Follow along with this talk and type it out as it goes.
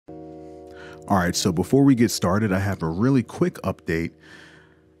All right, so before we get started, I have a really quick update,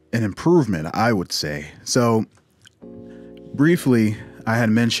 an improvement, I would say. So briefly, I had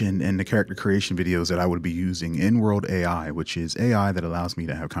mentioned in the character creation videos that I would be using in-world AI, which is AI that allows me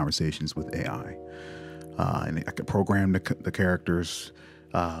to have conversations with AI. And I could program the characters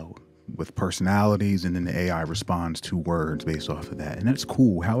with personalities, and then the AI responds to words based off of that. And that's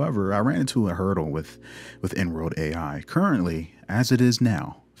cool. However, I ran into a hurdle with in-world AI. Currently, as it is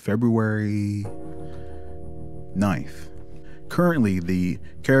now, February 9th, currently the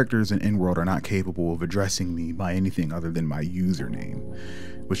characters in in-world are not capable of addressing me by anything other than my username,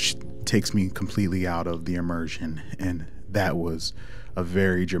 which takes me completely out of the immersion. And that was a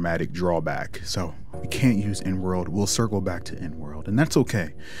very dramatic drawback. So we can't use in-world. We'll circle back to in-world, and that's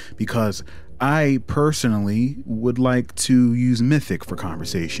okay, because I personally would like to use Mythic for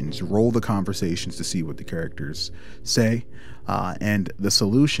conversations, roll the conversations to see what the characters say. And the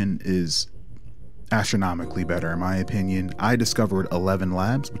solution is astronomically better, in my opinion. I discovered 11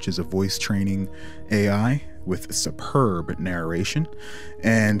 Labs, which is a voice training AI with superb narration.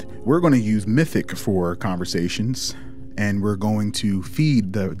 And we're going to use Mythic for conversations. And we're going to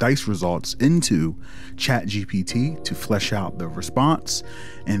feed the dice results into ChatGPT to flesh out the response.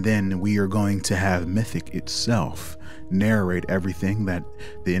 And then we are going to have Mythic itself narrate everything that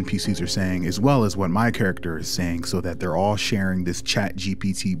the NPCs are saying, as well as what my character is saying, so that they're all sharing this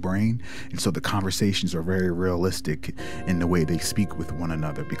ChatGPT brain. And so the conversations are very realistic in the way they speak with one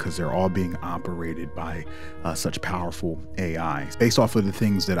another, because they're all being operated by such powerful AI. Based off of the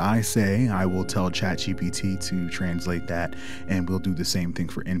things that I say, I will tell ChatGPT to translate that, and we'll do the same thing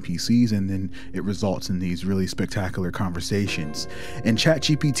for NPCs, and then it results in these really spectacular conversations. And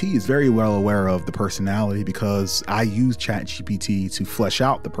ChatGPT is very well aware of the personality, because I use ChatGPT to flesh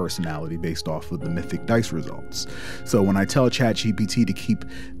out the personality based off of the Mythic dice results. So when I tell ChatGPT to keep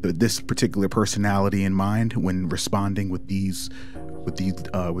this particular personality in mind when responding with these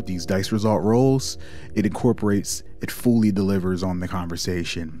dice result rolls, it fully delivers on the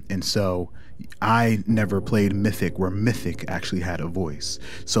conversation. And so I never played Mythic where Mythic actually had a voice.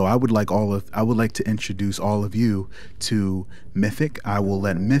 So I would like to introduce all of you to Mythic. I will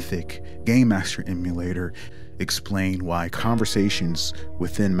let Mythic Game Master Emulator explain why conversations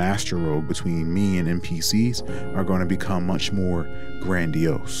within Master Rogue between me and NPCs are going to become much more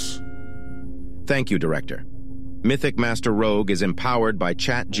grandiose. Thank you, Director. Mythic Master Rogue is empowered by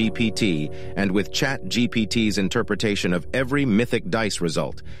ChatGPT, and with ChatGPT's interpretation of every Mythic dice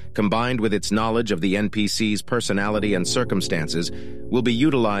result, combined with its knowledge of the NPC's personality and circumstances, will be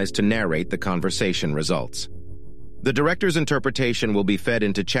utilized to narrate the conversation results. The Director's interpretation will be fed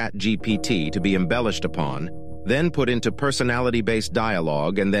into ChatGPT to be embellished upon, then put into personality-based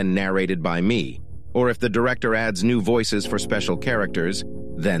dialogue and then narrated by me, or if the Director adds new voices for special characters,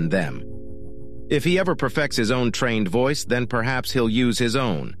 then them. If he ever perfects his own trained voice, then perhaps he'll use his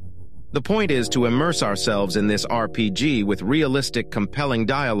own. The point is to immerse ourselves in this RPG with realistic, compelling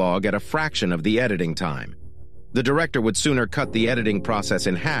dialogue at a fraction of the editing time. The Director would sooner cut the editing process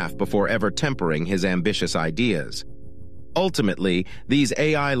in half before ever tempering his ambitious ideas. Ultimately, these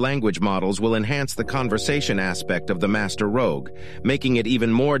AI language models will enhance the conversation aspect of the Master Rogue, making it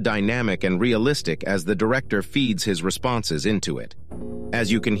even more dynamic and realistic as the Director feeds his responses into it. As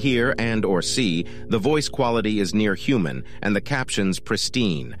you can hear and/or see, the voice quality is near human and the captions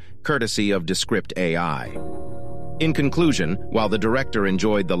pristine, courtesy of Descript AI. In conclusion, while the Director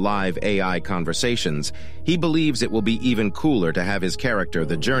enjoyed the live AI conversations, he believes it will be even cooler to have his character,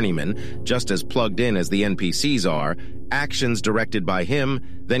 the Journeyman, just as plugged in as the NPCs are, actions directed by him,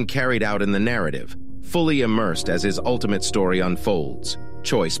 then carried out in the narrative, fully immersed as his ultimate story unfolds,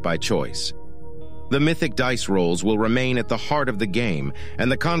 choice by choice. The Mythic dice rolls will remain at the heart of the game,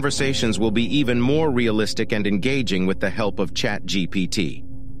 and the conversations will be even more realistic and engaging with the help of ChatGPT.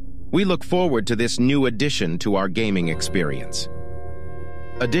 We look forward to this new addition to our gaming experience.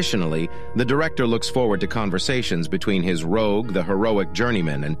 Additionally, the Director looks forward to conversations between his rogue, the heroic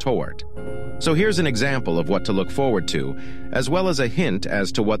Journeyman, and Tort. So here's an example of what to look forward to, as well as a hint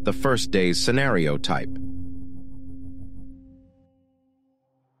as to what the first day's scenario type.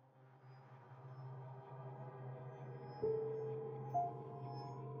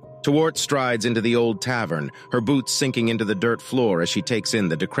 Tort strides into the old tavern, her boots sinking into the dirt floor as she takes in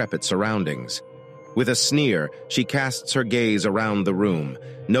the decrepit surroundings. With a sneer, she casts her gaze around the room,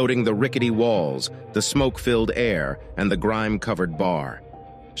 noting the rickety walls, the smoke-filled air, and the grime-covered bar.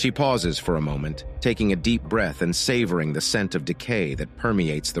 She pauses for a moment, taking a deep breath and savoring the scent of decay that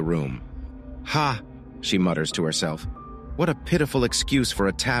permeates the room. "Ha!" she mutters to herself. "What a pitiful excuse for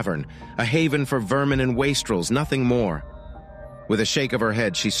a tavern, a haven for vermin and wastrels, nothing more." With a shake of her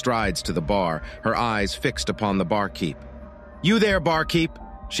head, she strides to the bar, her eyes fixed upon the barkeep. "You there, barkeep,"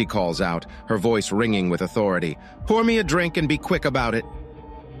 she calls out, her voice ringing with authority. "Pour me a drink and be quick about it."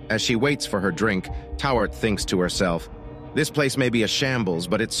 As she waits for her drink, Towert thinks to herself, "This place may be a shambles,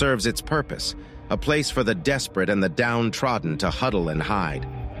 but it serves its purpose, a place for the desperate and the downtrodden to huddle and hide.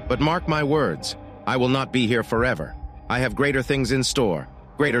 But mark my words, I will not be here forever. I have greater things in store,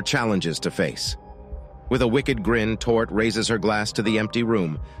 greater challenges to face." With a wicked grin, Tort raises her glass to the empty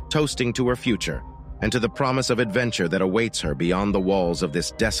room, toasting to her future, and to the promise of adventure that awaits her beyond the walls of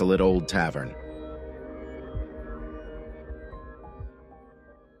this desolate old tavern.